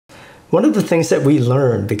One of the things that we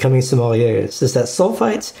learned becoming sommeliers is that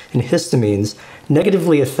sulfites and histamines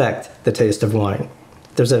negatively affect the taste of wine.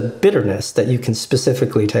 There's a bitterness that you can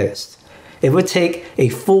specifically taste. It would take a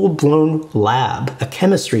full-blown lab, a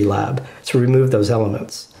chemistry lab, to remove those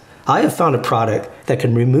elements. I have found a product that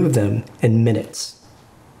can remove them in minutes.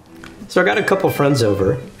 So I got a couple friends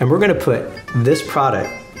over, and we're gonna put this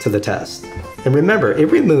product to the test. And remember,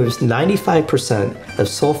 it removes 95% of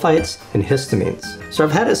sulfites and histamines. So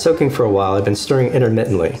I've had it soaking for a while. I've been stirring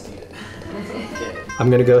intermittently.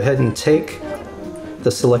 I'm gonna go ahead and take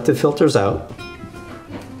the selective filters out.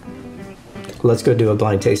 Let's go do a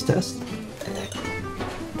blind taste test.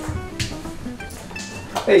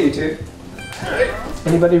 Hey, you two.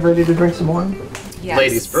 Anybody ready to drink some wine? Yes.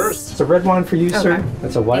 Ladies first. It's a red wine for you, sir.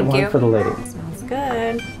 It's a white wine for the lady. Smells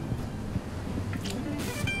good.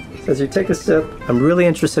 So as you take a sip, I'm really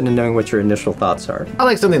interested in knowing what your initial thoughts are. I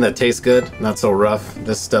like something that tastes good, not so rough.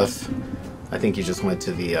 This stuff, I think you just went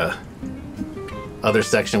to the other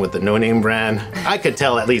section with the no-name brand. I could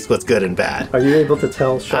tell at least what's good and bad. Are you able to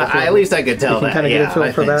tell shelf At least I could tell that. Kind of get a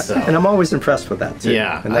feel for that? So. And I'm always impressed with that too.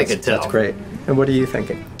 Yeah, and I could tell. That's great. And what are you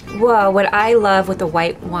thinking? Well, what I love with the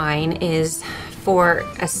white wine is for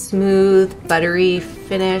a smooth, buttery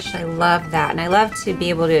finish. I love that. And I love to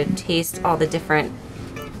be able to taste all the different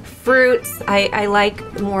fruits. I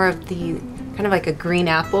like more of the kind of like a green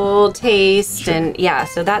apple taste. Sure. And yeah,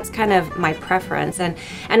 so that's kind of my preference. And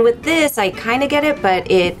with this, I kind of get it, but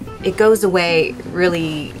it goes away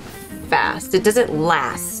really fast. It doesn't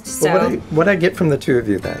last. So well, what I get from the two of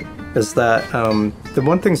you then is that the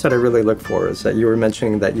one things that I really look for is that you were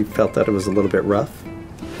mentioning that you felt that it was a little bit rough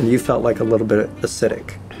and you felt like a little bit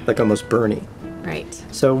acidic, like almost burny. Right.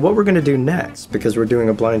 So what we're gonna do next, because we're doing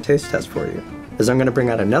a blind taste test for you, is I'm gonna bring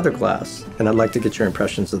out another glass and I'd like to get your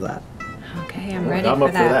impressions of that. Okay, I'm ready I'm for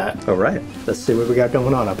up that. for that. All right, let's see what we got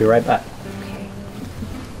going on. I'll be right back. Okay.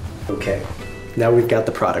 Okay, now we've got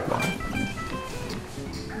the product line.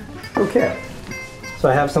 Okay, so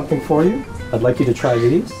I have something for you. I'd like you to try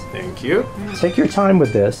these. Thank you. Take your time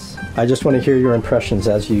with this. I just want to hear your impressions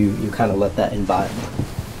as you kind of let that imbibe.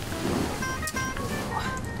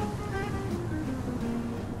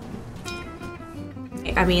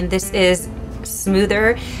 I mean, this is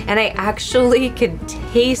smoother, and I actually could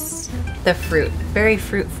taste the fruit. Very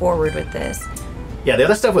fruit forward with this. Yeah, the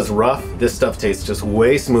other stuff was rough. This stuff tastes just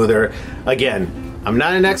way smoother. Again, I'm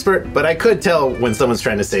not an expert, but I could tell when someone's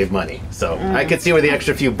trying to save money. So I could see where the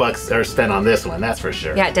extra few bucks are spent on this one, that's for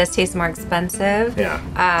sure. Yeah, it does taste more expensive. Yeah.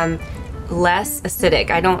 Less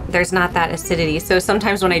acidic. There's not that acidity. So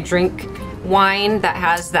sometimes when I drink wine that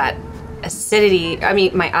has that acidity, I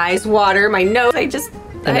mean, my eyes water, my nose,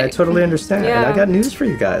 I totally understand. Yeah. And I got news for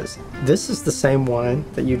you guys. This is the same wine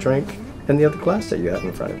that you drink in the other glass that you have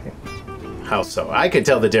in front of you. How so? I could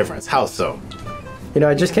tell the difference. How so? You know,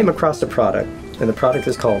 I just came across a product, and the product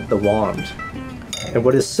is called the Wand. And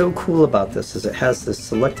what is so cool about this is it has this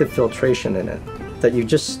selective filtration in it that you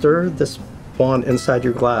just stir this wand inside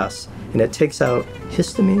your glass, and it takes out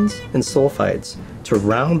histamines and sulfites to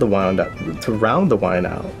round the wine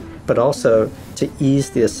out, but also to ease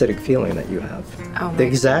the acidic feeling that you have. Oh, the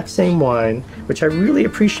exact same wine, which I really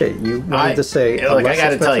appreciate. You wanted to say, look, I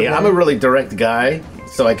gotta tell you, I'm a really direct guy,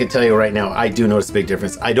 so I can tell you right now, I do notice a big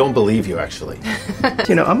difference. I don't believe you, actually.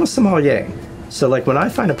 You know, I'm a sommelier, so like when I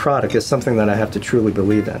find a product, it's something that I have to truly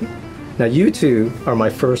believe in. Now, you two are my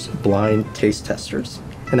first blind taste testers,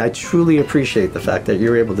 and I truly appreciate the fact that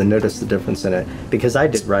you're able to notice the difference in it, because I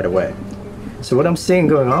did right away. So what I'm seeing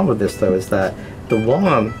going on with this, though, is that the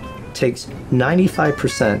wand takes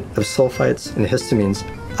 95% of sulfites and histamines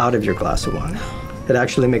out of your glass of wine. It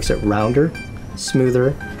actually makes it rounder,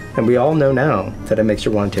 smoother, and we all know now that it makes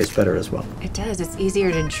your wine taste better as well. It does. It's easier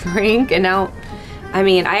to drink. And now, I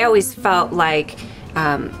mean, I always felt like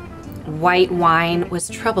white wine was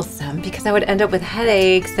troublesome because I would end up with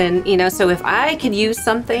headaches. And, you know, so if I could use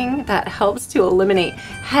something that helps to eliminate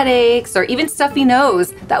headaches or even stuffy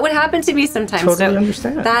nose, that would happen to me sometimes. Totally so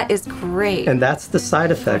understand. That is great. And that's the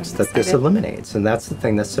side effects that this eliminates. And that's the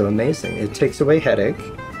thing that's so amazing. It takes away headache.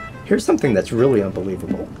 Here's something that's really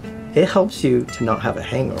unbelievable. It helps you to not have a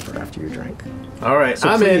hangover after you drink. All right, So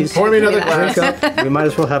I'm in. please, Pour me another glass. Drink up. We might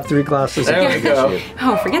as well have 3 glasses. There we go.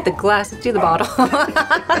 Oh, forget the glass. Let's do the bottle.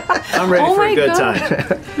 I'm ready Oh for a my good God.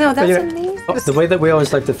 time. No, that's You know, amazing. the way that we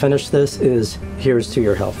always like to finish this is, here's to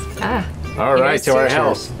your health. All right, Here's to our to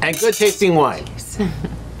health. And good tasting wine.